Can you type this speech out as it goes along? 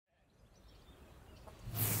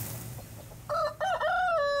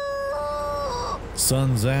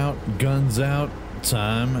Sun's out, guns out,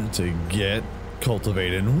 time to get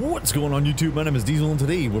cultivated. What's going on, YouTube? My name is Diesel, and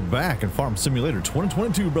today we're back in Farm Simulator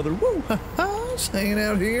 2022, brother. Woo! Just hanging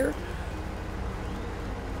out here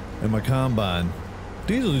in my combine.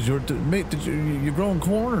 Diesel, you growing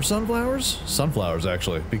corn or sunflowers? Sunflowers,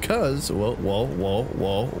 actually, because whoa,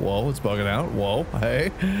 it's bugging out. Whoa,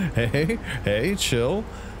 hey, chill,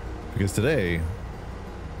 because today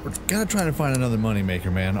we're gonna try to find another money maker,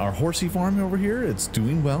 man. Our horsey farm over here, it's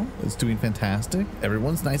doing well. It's doing fantastic.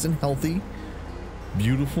 Everyone's nice and healthy,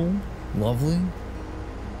 beautiful, lovely.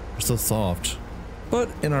 They're so soft. But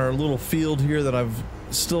in our little field here that I've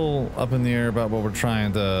still up in the air about what we're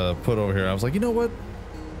trying to put over here, I was like, you know what?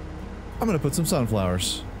 I'm gonna put some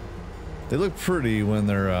sunflowers. They look pretty when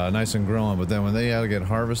they're nice and growing, but then when they get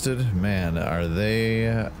harvested, man, are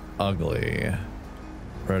they ugly.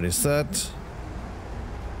 Ready, set.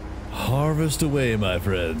 Harvest away, my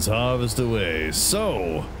friends, harvest away.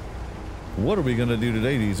 So, what are we gonna do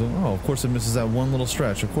today, Diesel? Oh, of course it misses that one little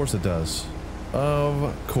stretch. Of course it does.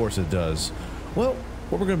 Of course it does. Well,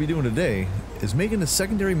 what we're gonna be doing today is making a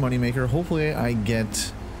secondary moneymaker. Hopefully I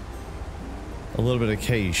get a little bit of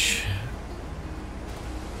cash.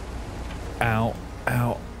 Ow,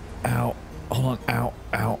 ow, ow. Hold on, ow,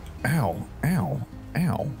 ow, ow, ow,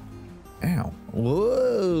 ow. Ow.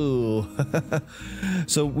 Whoa.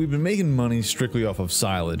 So we've been making money strictly off of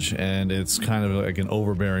silage, and it's kind of like an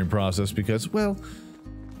overbearing process because, well,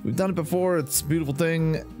 we've done it before. It's a beautiful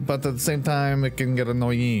thing, but at the same time it can get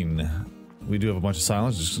annoying. We do have a bunch of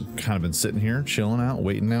silage just kind of been sitting here chilling out,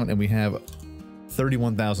 waiting out, and we have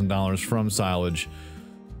 $31,000 from silage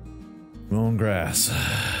mowing grass.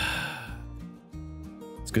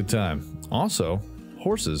 It's a good time. Also,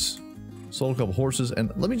 horses. Sold a couple horses, and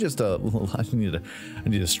let me just I need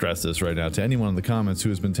to stress this right now to anyone in the comments who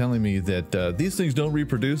has been telling me that these things don't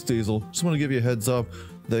reproduce, Diesel. Just want to give you a heads up.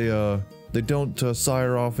 They don't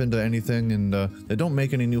sire off into anything, and they don't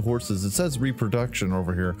make any new horses. It says reproduction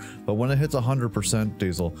over here, but when it hits 100%,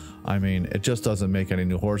 Diesel, I mean, it just doesn't make any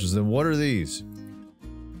new horses. And what are these?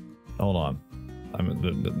 Hold on,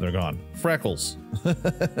 they're gone. Freckles.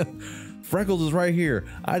 Freckles is right here.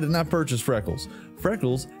 I did not purchase Freckles.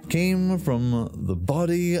 Freckles came from the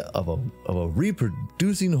body of a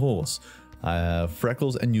reproducing horse.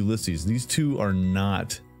 Freckles and Ulysses. These two are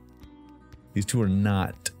not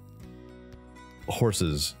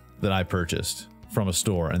horses that I purchased from a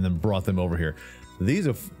store and then brought them over here. These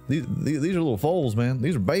are little foals, man.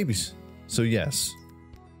 These are babies. So yes,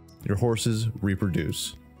 your horses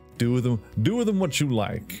reproduce. Do with them what you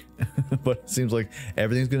like. But it seems like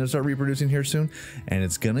everything's gonna start reproducing here soon, and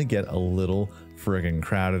it's gonna get a little friggin'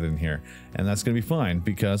 crowded in here, and that's gonna be fine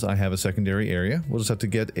because I have a secondary area. We'll just have to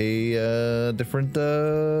get a different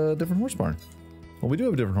horse barn. Well, we do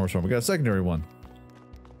have a different horse barn. We got a secondary one,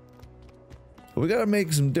 but we gotta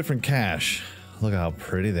make some different cash. Look at how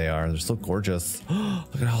pretty they are. They're so gorgeous.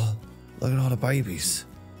 Look at all the babies.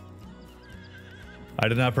 I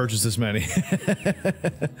did not purchase this many.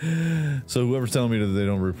 So whoever's telling me that they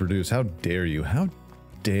don't reproduce, how dare you? How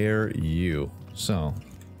dare you? So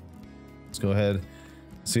let's go ahead,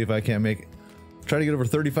 see if I can't try to get over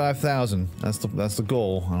 35,000. That's the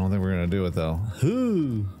goal. I don't think we're gonna do it though.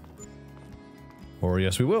 Whoo. Or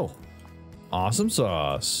yes, we will. Awesome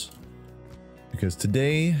sauce. Because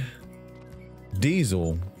today,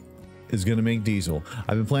 Diesel is gonna make diesel.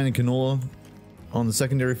 I've been planting canola on the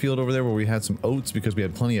secondary field over there where we had some oats because we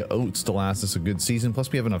had plenty of oats to last us a good season.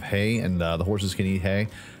 Plus we have enough hay, and the horses can eat hay.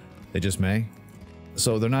 They just may.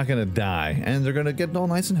 So they're not gonna die, and they're gonna get all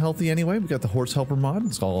nice and healthy anyway. We got the horse helper mod.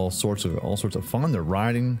 It's all sorts of fun. They're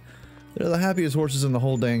riding. They're the happiest horses in the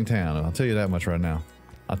whole dang town. I'll tell you that much right now.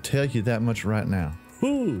 I'll tell you that much right now.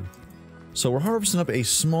 Woo! So we're harvesting up a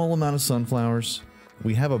small amount of sunflowers.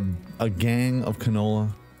 We have a gang of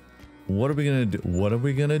canola. What are we gonna do? What are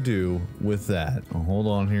we gonna do with that? Oh, hold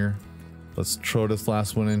on here. Let's throw this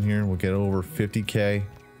last one in here. We'll get over 50K.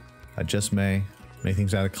 I just may make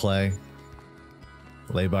things out of clay.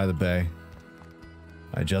 Lay by the bay.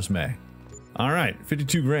 I just may. All right,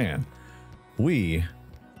 52 grand. We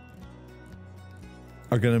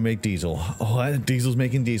are gonna make diesel. Oh, Diesel's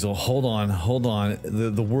making diesel. Hold on.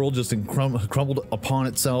 The world just crumbled upon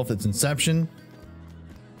itself. Its inception.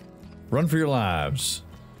 Run for your lives.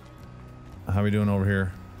 How are we doing over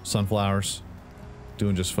here? Sunflowers.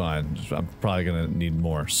 Doing just fine. I'm probably gonna need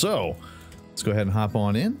more. So let's go ahead and hop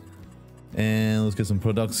on in and let's get some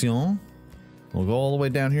production. We'll go all the way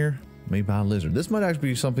down here. Made by a lizard. This might actually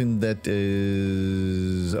be something that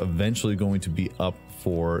is eventually going to be up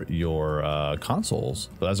for your consoles,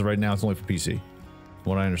 but as of right now, it's only for PC, from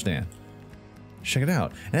what I understand. Check it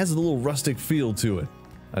out. It has a little rustic feel to it.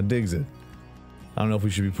 I digs it. I don't know if we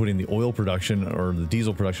should be putting the oil production or the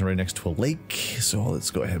diesel production right next to a lake. So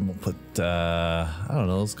let's go ahead and we'll put, I don't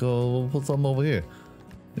know, we'll put something over here.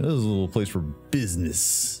 You know, this is a little place for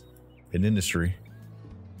business and industry.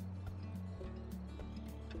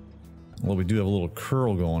 Well, we do have a little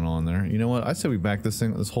curl going on there. You know what? I say we back this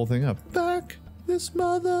whole thing up. Back this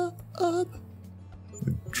mother up.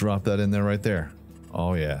 We drop that in there right there.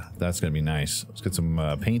 Oh yeah, that's gonna be nice. Let's get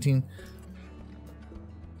some painting.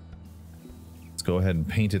 Let's go ahead and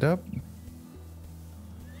paint it up.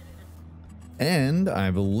 And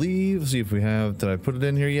I believe, see if we have, did I put it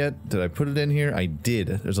in here yet? Did I put it in here? I did.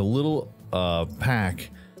 There's a little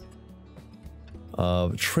pack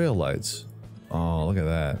of trail lights. Oh, look at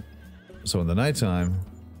that. So in the nighttime,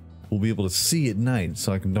 we'll be able to see at night,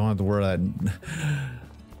 so I don't have to wear that.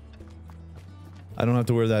 I don't have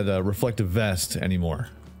to wear that reflective vest anymore.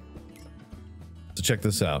 So check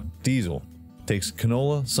this out. Diesel takes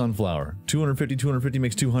canola, sunflower. 250, 250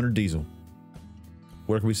 makes 200 diesel.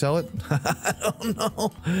 Where can we sell it? I don't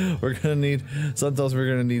know. We're gonna need. Sun tells me we're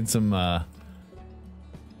gonna need some a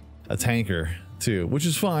tanker too, which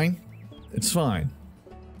is fine. It's fine.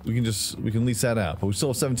 We can lease that out, but we still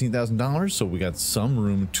have $17,000, so we got some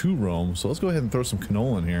room to roam. So let's go ahead and throw some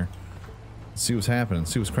canola in here. See what's happening.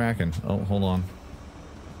 See what's cracking. Oh, hold on.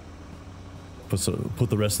 Put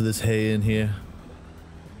the rest of this hay in here.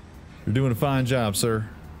 You're doing a fine job, sir.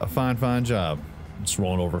 A fine job. Just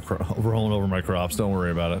rolling over my crops. Don't worry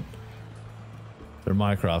about it. They're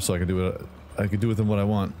my crops, so I can do it. I can do with them what I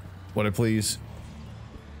want, what I please.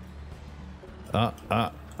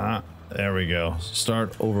 There we go.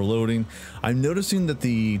 Start overloading. I'm noticing that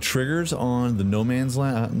the triggers on the No Man's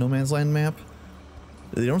Land map,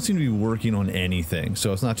 they don't seem to be working on anything.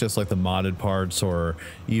 So it's not just like the modded parts or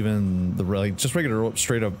even the just regular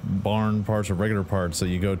straight up barn parts or regular parts that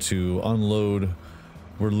you go to unload.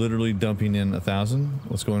 We're literally dumping in 1,000.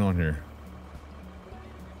 What's going on here?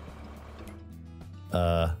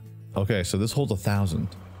 Okay, so this holds 1,000.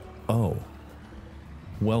 Oh.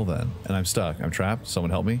 Well then, and I'm stuck. I'm trapped.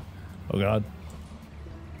 Someone help me. Oh god.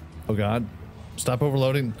 Oh god. Stop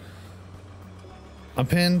overloading. I'm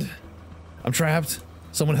pinned. I'm trapped.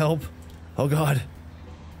 Someone help. Oh god.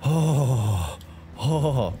 Oh.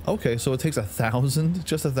 Oh. Okay, so it takes 1,000?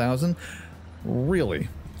 Just 1,000? Really?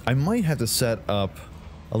 I might have to set up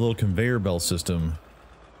a little conveyor belt system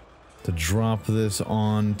to drop this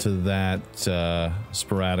onto that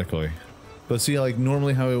sporadically. But see, like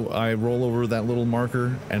normally how I roll over that little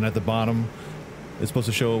marker and at the bottom it's supposed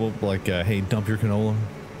to show up like, hey, dump your canola.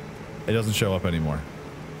 It doesn't show up anymore.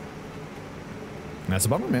 And that's a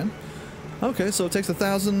bummer, man. Okay, so it takes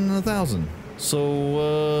 1,000 and 1,000.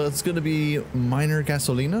 So it's gonna be minor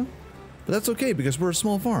gasolina, but that's okay because we're a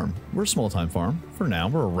small farm. We're a small-time farm for now.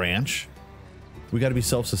 We're a ranch. We got to be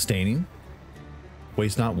self-sustaining.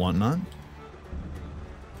 Waste not, want not.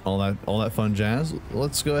 All that fun jazz.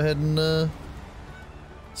 Let's go ahead and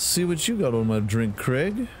see what you got on my drink,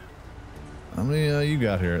 Craig. How many you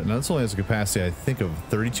got here? Now this only has a capacity, I think, of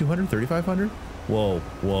 3,200, 3,500. Whoa,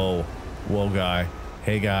 whoa, whoa, guy.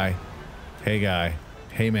 Hey, guy. Hey, guy.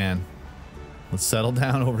 Hey, man. Let's settle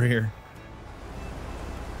down over here.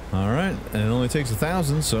 All right, and it only takes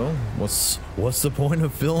 1,000. So what's the point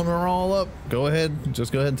of filling her all up? Go ahead,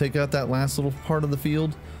 just go ahead and take out that last little part of the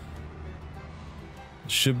field.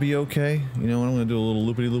 Should be okay. You know what? I'm gonna do a little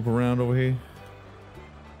loopity-loop around over here.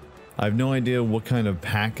 I have no idea what kind of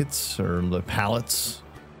packets or the pallets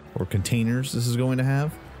or containers this is going to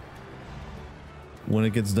have when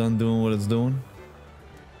it gets done doing what it's doing.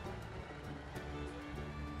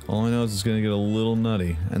 All I know is it's going to get a little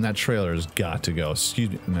nutty, and that trailer has got to go. Excuse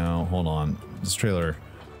me. No, hold on. This trailer,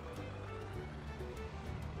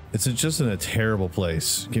 it's just in a terrible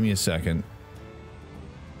place. Give me a second.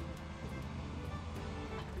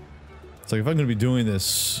 It's like if I'm going to be doing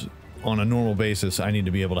this on a normal basis, I need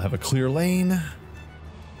to be able to have a clear lane.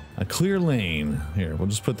 A clear lane. Here, we'll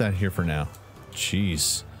just put that here for now.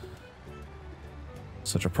 Jeez.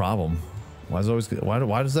 Such a problem. Why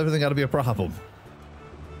does everything got to be a problem?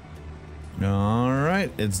 All right,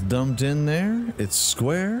 it's dumped in there. It's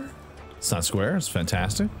square. It's not square. It's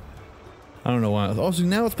fantastic. I don't know why. Oh, so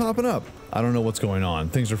now it's popping up. I don't know what's going on.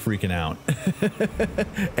 Things are freaking out.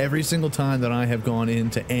 Every single time that I have gone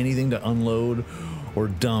into anything to unload or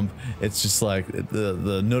dump, it's just like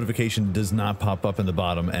the notification does not pop up in the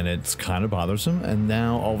bottom, and it's kind of bothersome. And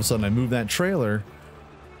now all of a sudden I move that trailer,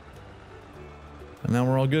 and now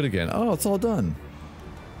we're all good again. Oh, it's all done.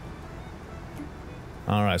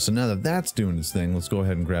 All right, so now that that's doing its thing, let's go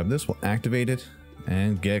ahead and grab this. We'll activate it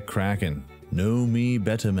and get cracking. Know me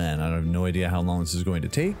better, man. I have no idea how long this is going to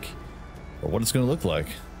take or what it's going to look like.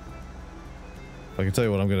 If I can tell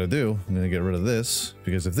you what I'm going to do, I'm going to get rid of this,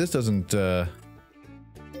 because if this doesn't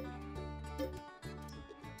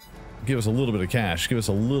give us a little bit of cash, give us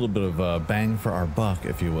a little bit of bang for our buck,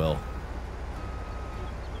 if you will,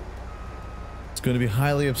 it's going to be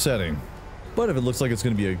highly upsetting. But if it looks like it's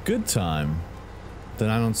going to be a good time, then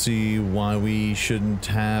I don't see why we shouldn't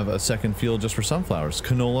have a second field just for sunflowers.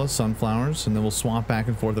 Canola, sunflowers, and then we'll swap back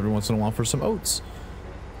and forth every once in a while for some oats.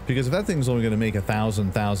 Because if that thing's only going to make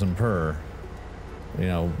 1,000 per, you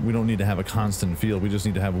know, we don't need to have a constant field. We just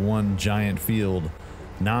need to have one giant field,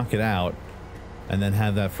 knock it out, and then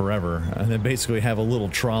have that forever. And then basically have a little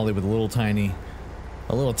trolley with a little tiny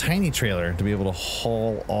trailer to be able to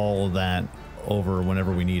haul all of that over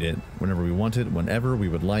whenever we need it, whenever we want it, whenever we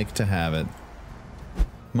would like to have it.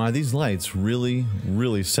 My, these lights really,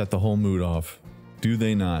 really set the whole mood off. Do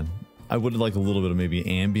they not? I would like a little bit of maybe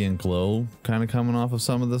ambient glow kind of coming off of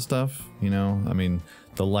some of this stuff, you know? I mean,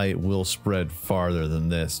 the light will spread farther than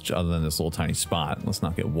this, other than this little tiny spot. Let's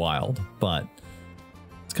not get wild, but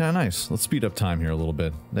it's kind of nice. Let's speed up time here a little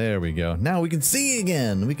bit. There we go. Now we can see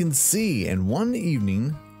again. We can see. And one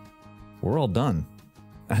evening, we're all done.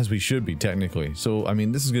 As we should be, technically. So, I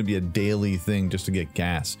mean, this is going to be a daily thing just to get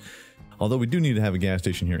gas. Although we do need to have a gas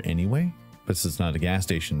station here anyway. But it's not a gas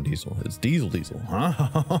station diesel. It's diesel.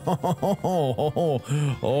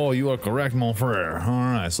 Oh, you are correct, mon frere.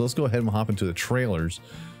 Alright, so let's go ahead and hop into the trailers.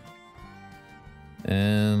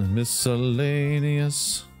 And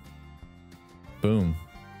miscellaneous. Boom.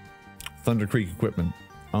 Thunder Creek equipment.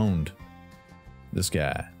 Owned. This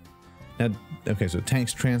guy. Now, okay, so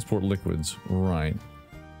tanks transport liquids. Right.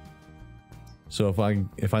 So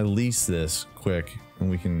if I lease this quick, and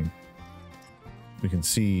we can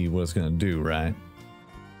see what it's gonna do, right?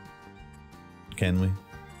 Can we?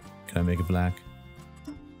 Can I make it black?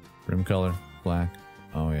 Rim color, black.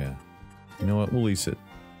 Oh yeah. You know what? We'll lease it.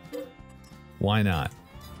 Why not?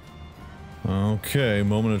 Okay,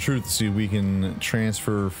 moment of truth to see if we can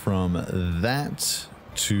transfer from that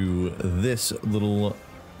to this little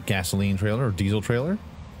gasoline trailer or diesel trailer.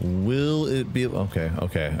 Will it be okay?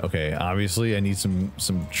 Obviously, I need some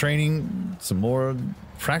training, some more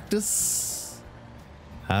practice.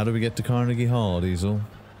 How do we get to Carnegie Hall, Diesel?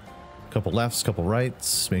 Couple lefts, couple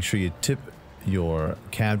rights. Make sure you tip your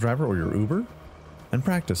cab driver or your Uber and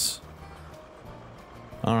practice.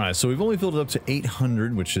 All right, so we've only filled it up to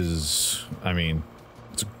 800, which is, I mean,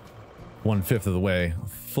 it's 1/5 of the way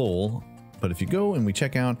full. But if you go and we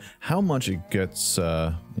check out how much it gets, you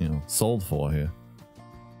know, sold for here.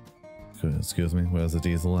 Excuse me, where's the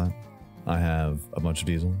diesel at? I have a bunch of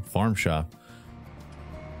diesel. Farm shop.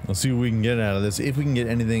 Let's see what we can get out of this, if we can get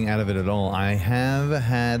anything out of it at all. I have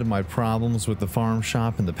had my problems with the farm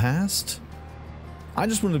shop in the past. I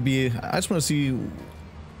just want to see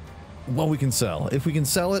what we can sell. If we can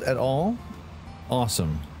sell it at all,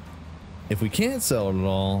 awesome. If we can't sell it at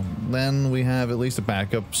all, then we have at least a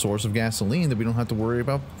backup source of gasoline that we don't have to worry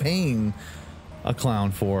about paying a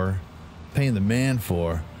clown for, paying the man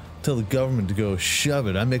for. Tell the government to go shove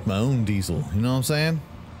it. I make my own diesel. You know what I'm saying?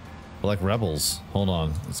 We're like rebels. Hold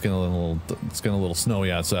on. It's getting a little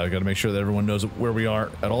snowy outside. I got to make sure that everyone knows where we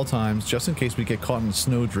are at all times, just in case we get caught in a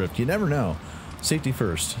snowdrift. You never know. Safety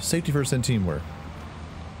first. Safety first and teamwork.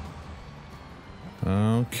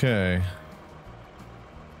 Okay.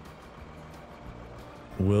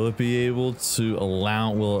 Will it be able to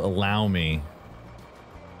allow me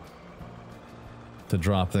to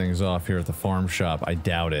drop things off here at the farm shop? I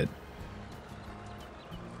doubt it.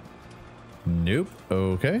 Nope.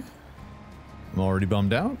 Okay. I'm already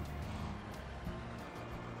bummed out.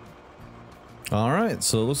 Alright,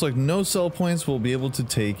 so it looks like no sell points will be able to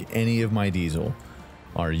take any of my diesel.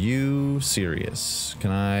 Are you serious? Can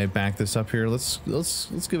I back this up here? Let's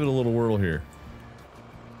give it a little whirl here.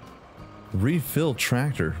 Refill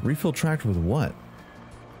tractor. Refill tractor with what?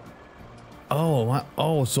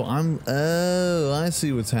 Oh, so I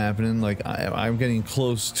see what's happening. Like I'm getting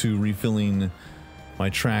close to refilling my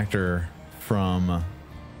tractor from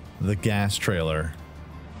the gas trailer.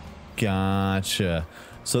 Gotcha.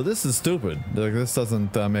 So this is stupid. Like this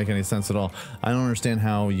doesn't make any sense at all. I don't understand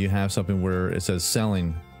how you have something where it says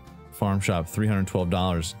selling farm shop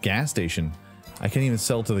 $312, gas station. I can't even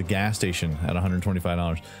sell to the gas station at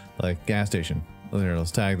 $125. Like gas station. Here,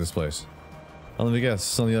 let's tag this place. Oh, let me guess.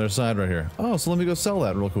 It's on the other side right here. Oh, so let me go sell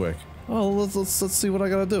that real quick. Oh, let's see what I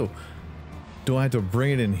gotta do. Do I have to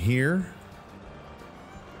bring it in here?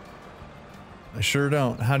 I sure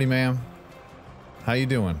don't. Howdy, ma'am. How you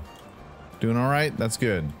doing? Doing all right? That's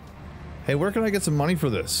good. Hey, where can I get some money for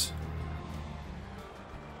this?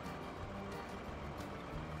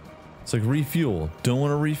 It's like refuel. Don't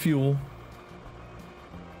want to refuel.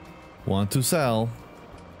 Want to sell.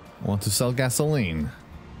 Want to sell gasoline.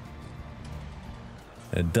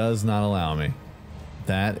 It does not allow me.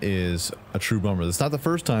 That is a true bummer. It's not the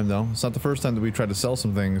first time though. It's not the first time that we tried to sell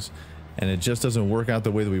some things and it just doesn't work out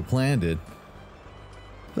the way that we planned it.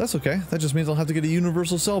 But that's okay. That just means I'll have to get a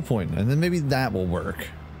universal sell point and then maybe that will work.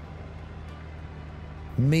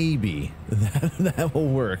 Maybe that will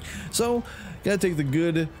work. So, gotta take the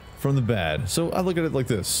good from the bad. So I look at it like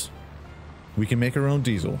this. We can make our own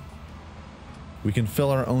diesel. We can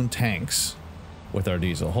fill our own tanks with our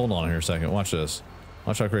diesel. Hold on here a second. Watch this.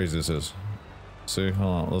 Watch how crazy this is. See,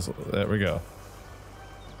 hold on. There we go.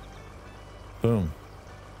 Boom.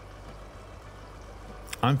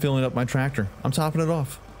 I'm filling up my tractor. I'm topping it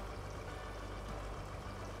off.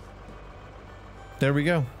 There we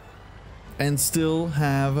go. And still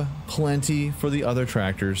have plenty for the other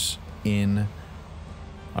tractors in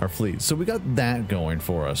our fleet. So we got that going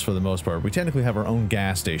for us for the most part. We technically have our own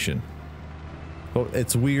gas station. But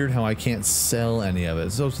it's weird how I can't sell any of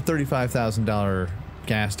it. So it's a $35,000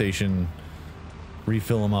 gas station.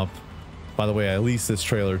 Refill them up. By the way, I lease this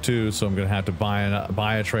trailer too, so I'm gonna have to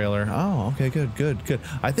buy a trailer. Oh, okay, good.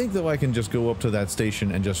 I think though I can just go up to that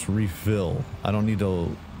station and just refill. I don't need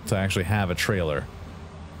to actually have a trailer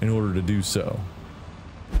in order to do so.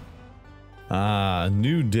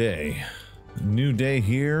 New day. New day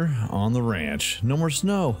here on the ranch. No more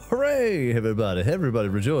snow. Hooray, everybody. Everybody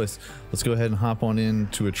rejoice. Let's go ahead and hop on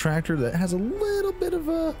into a tractor that has a little bit of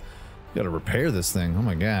a... Gotta repair this thing. Oh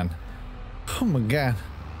my god. Oh my god.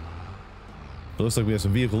 It looks like we have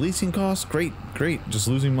some vehicle leasing costs. Great. Just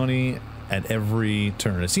losing money at every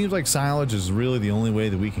turn. It seems like silage is really the only way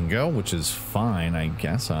that we can go, which is fine, I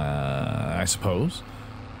guess. I suppose.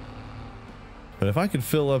 But if I could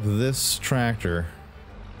fill up this tractor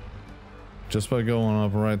just by going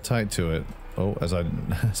up right tight to it. Oh, as I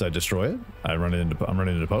destroy it, I'm running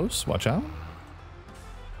into posts. Watch out.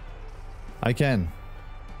 I can.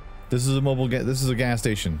 This is a mobile this is a gas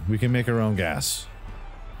station. We can make our own gas.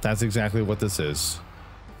 That's exactly what this is.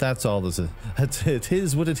 That's all this is. It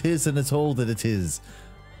is what it is, and it's all that it is.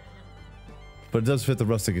 But it does fit the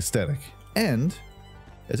rustic aesthetic. And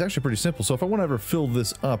it's actually pretty simple. So if I want to ever fill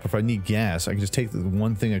this up, if I need gas, I can just take the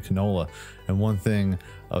one thing of canola and one thing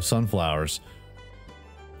of sunflowers,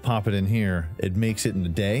 pop it in here. It makes it in a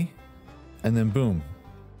day, and then boom,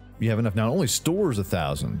 you have enough. Now it only stores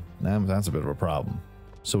 1,000. That's a bit of a problem.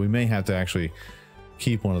 So we may have to actually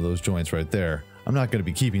keep one of those joints right there. I'm not going to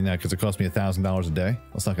be keeping that because it cost me $1,000 a day.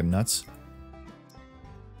 Let's not get nuts.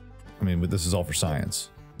 I mean, this is all for science.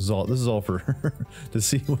 This is all for to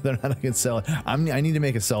see whether or not I can sell it. I need to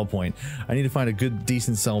make a sell point. I need to find a good,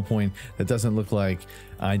 decent sell point that doesn't look like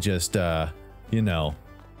I just, you know,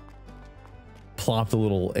 plopped a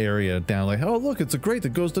little area down like, oh look, it's a grate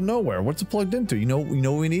that goes to nowhere. What's it plugged into? You know what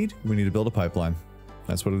we need? We need to build a pipeline.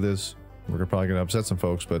 That's what it is. We're probably gonna upset some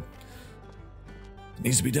folks, but it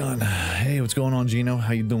needs to be done. Hey, what's going on, Gino?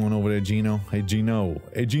 How you doing over there, Gino? Hey, Gino.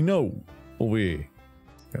 Hey, Gino. Over here.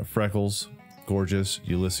 Got Freckles. Gorgeous.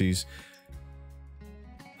 Ulysses.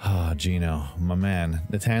 Ah, Gino. My man.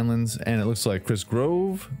 The Tanlins. And it looks like Chris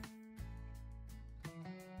Grove.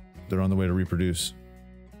 They're on the way to reproduce.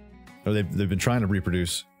 Or they've been trying to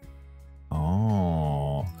reproduce.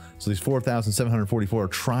 Oh. So these 4,744 are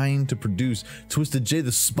trying to produce Twisted J,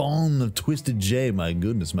 the spawn of Twisted J. My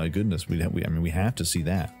goodness, my goodness. I mean, we have to see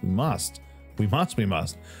that. We must. We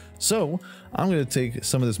must. So I'm going to take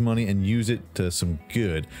some of this money and use it to some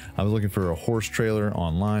good. I was looking for a horse trailer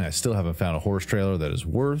online. I still haven't found a horse trailer that is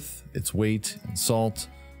worth its weight in salt,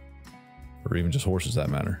 or even just horses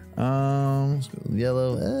that matter. Let's go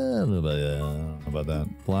yellow. I don't know about that.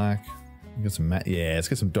 Black. Get some matte. Yeah, let's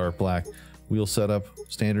get some dark black. Wheel setup.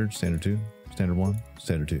 Standard. Standard 2. Standard 1.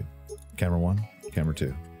 Standard 2. Camera 1. Camera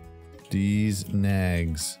 2. These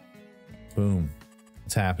nags. Boom.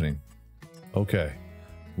 It's happening. Okay.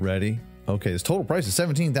 Ready? Okay, this total price is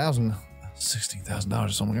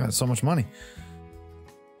 $16,000. Oh my god, that's so much money.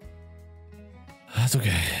 That's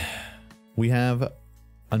okay. We have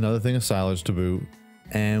another thing of silage to boot,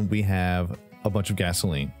 and we have a bunch of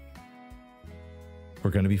gasoline.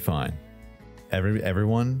 We're gonna be fine.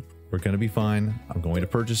 Everyone, we're gonna be fine. I'm going to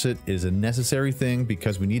purchase it. It is a necessary thing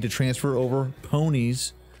because we need to transfer over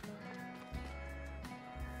ponies.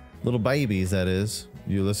 Little babies, that is.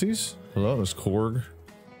 Ulysses? Hello, there's Korg.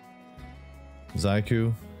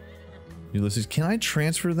 Zyku. Ulysses. Can I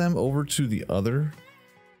transfer them over to the other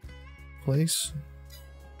place?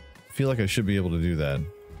 I feel like I should be able to do that.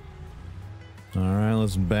 Alright,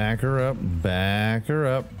 let's back her up. Back her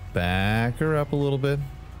up. Back her up a little bit.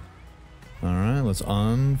 All right, let's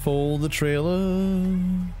unfold the trailer.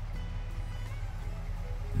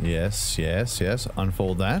 Yes, yes, yes.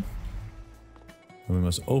 Unfold that. And we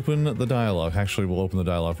must open the dialogue. Actually, we'll open the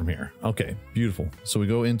dialogue from here. Okay, beautiful. So we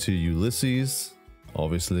go into Ulysses.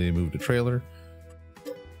 Obviously, move the trailer.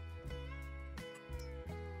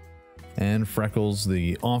 And Freckles,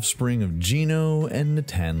 the offspring of Gino and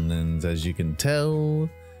Natanlins. As you can tell,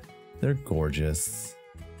 they're gorgeous.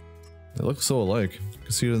 They look so alike. You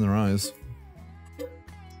can see it in their eyes.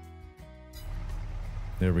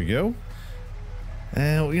 There we go.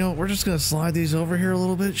 And, you know, we're just going to slide these over here a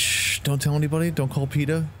little bit. Shh, don't tell anybody. Don't call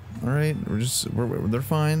PETA. All right. They're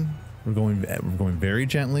fine. We're going very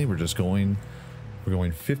gently. We're going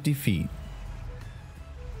 50 feet.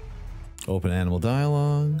 Open animal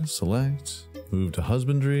dialogue. Select. Move to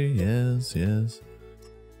husbandry. Yes, yes.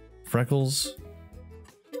 Freckles.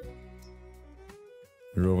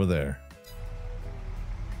 You're over there.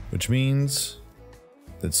 Which means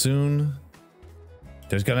that soon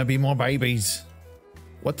there's gonna be more babies.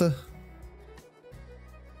 What the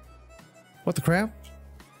crap?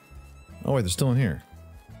 Oh wait, they're still in here.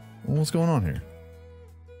 Well, what's going on here?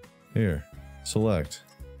 Here, select.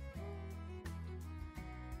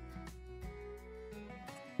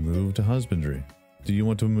 Move to husbandry. Do you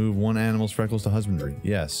want to move one animal's Freckles to husbandry?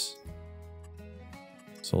 Yes.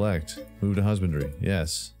 Select. Move to husbandry.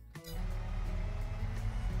 Yes.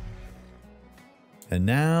 And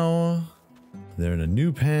now they're in a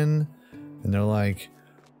new pen and they're like,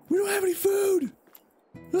 we don't have any food.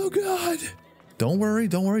 Oh God. Don't worry.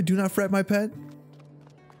 Don't worry. Do not fret, my pet.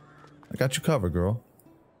 I got you covered, girl.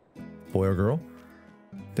 Boy or girl.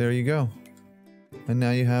 There you go. And now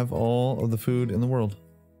you have all of the food in the world.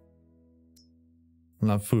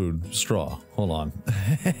 Not food, straw. Hold on.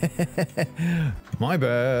 My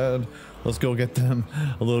bad. Let's go get them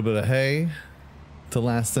a little bit of hay to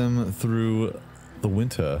last them through the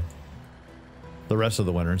winter. The rest of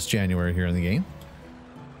the winter. It's January here in the game.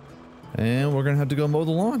 And we're going to have to go mow the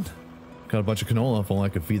lawn. Got a bunch of canola. If only I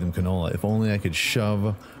could feed them canola. If only I could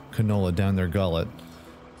shove canola down their gullet.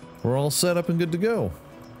 We're all set up and good to go.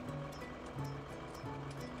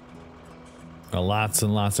 Got lots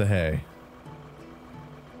and lots of hay.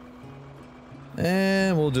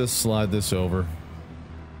 And we'll just slide this over.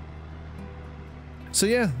 So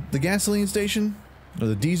yeah, the gasoline station, or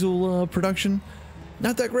the diesel production,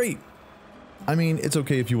 not that great. I mean, it's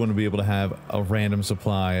okay if you want to be able to have a random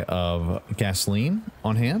supply of gasoline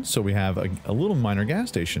on hand. So we have a little minor gas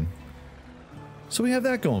station. So we have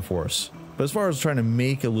that going for us. But as far as trying to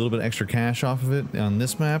make a little bit extra cash off of it on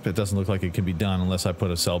this map, it doesn't look like it can be done unless I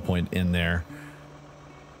put a sell point in there.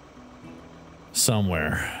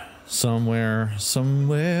 Somewhere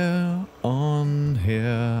on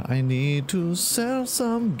here, I need to sell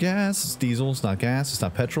some gas. It's diesel, it's not gas, it's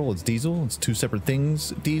not petrol, it's diesel. It's two separate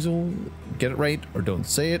things. Diesel, get it right or don't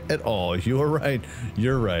say it at all. You're right,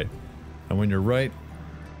 you're right. And when you're right,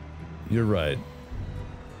 you're right.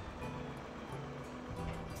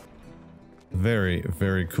 Very,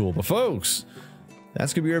 very cool. But folks,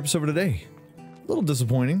 that's gonna be our episode for today. A little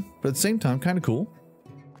disappointing, but at the same time, kind of cool.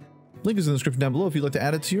 Link is in the description down below if you'd like to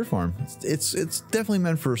add it to your farm. It's definitely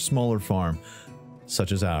meant for a smaller farm,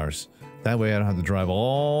 such as ours. That way I don't have to drive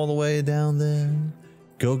all the way down there,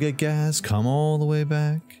 go get gas, come all the way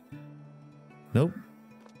back. Nope.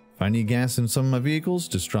 If I need gas in some of my vehicles,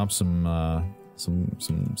 just drop some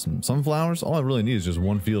sunflowers. All I really need is just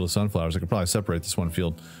one field of sunflowers. I could probably separate this one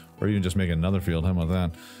field, or even just make another field. How about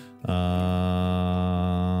that?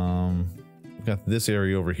 We've got this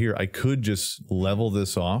area over here. I could just level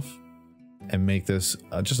this off and make this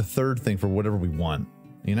just a third thing for whatever we want,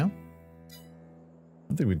 you know?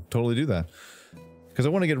 I think we'd totally do that. Because I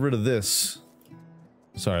want to get rid of this.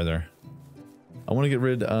 Sorry there. I want to get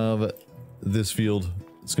rid of this field.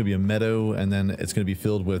 It's going to be a meadow, and then it's going to be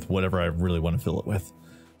filled with whatever I really want to fill it with.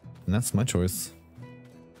 And that's my choice.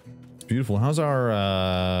 It's beautiful. How's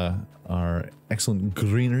our excellent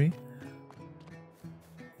greenery?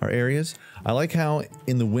 Our areas? I like how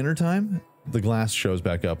in the wintertime, the glass shows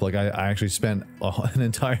back up. Like I actually spent an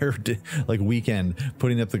entire weekend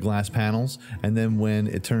putting up the glass panels, and then when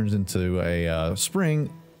it turns into a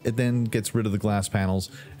spring, it then gets rid of the glass panels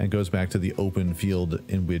and goes back to the open field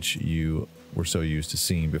in which you were so used to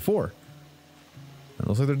seeing before. It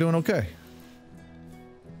looks like they're doing okay.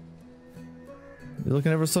 They're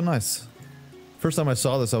looking ever so nice. First time I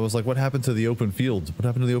saw this, I was like, what happened to the open fields? What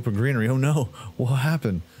happened to the open greenery? Oh no, what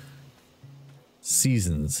happened?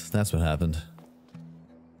 Seasons, that's what happened.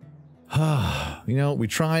 You know, we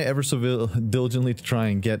try ever so diligently to try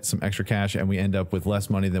and get some extra cash, and we end up with less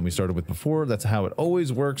money than we started with before. That's how it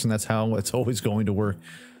always works, and that's how it's always going to work.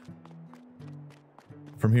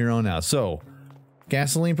 from here on out. So,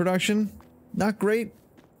 gasoline production, not great,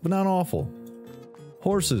 but not awful.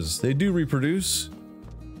 Horses, they do reproduce.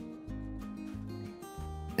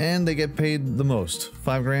 And they get paid the most.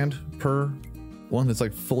 5 grand per one that's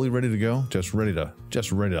like fully ready to go. Just ready to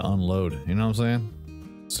unload. You know what I'm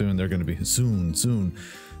saying? Soon they're gonna be, soon,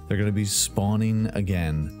 they're gonna be spawning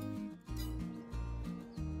again.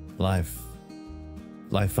 Life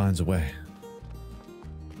finds a way.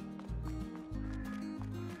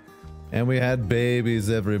 And we had babies,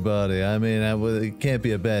 everybody. I mean, it can't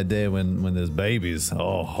be a bad day when there's babies.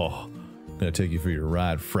 Oh, I'm gonna take you for your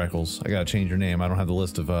ride, Freckles. I gotta change your name. I don't have the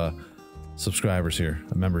list of subscribers here,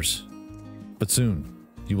 members. But soon,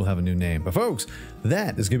 you will have a new name. But folks,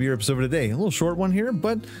 that is gonna be your episode for today. A little short one here,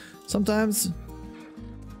 but sometimes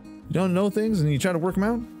you don't know things and you try to work them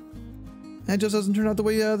out, and it just doesn't turn out the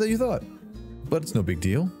way that you thought. But it's no big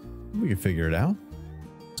deal. We can figure it out.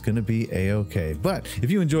 It's gonna be a-okay. But if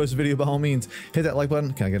you enjoy this video, by all means, hit that like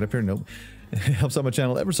button. Can I get up here? Nope. It helps out my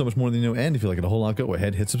channel ever so much more than you know. And if you like it a whole lot, go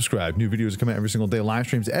ahead, hit subscribe. New videos come out every single day, live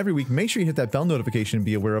streams every week. Make sure you hit that bell notification and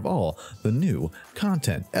be aware of all the new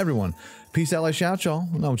content. Everyone, peace out, like shout, y'all.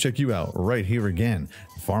 And I'll check you out right here again.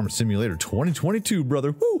 Farm Simulator 2022,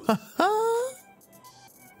 brother. Woo ha ha.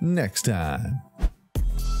 Next time.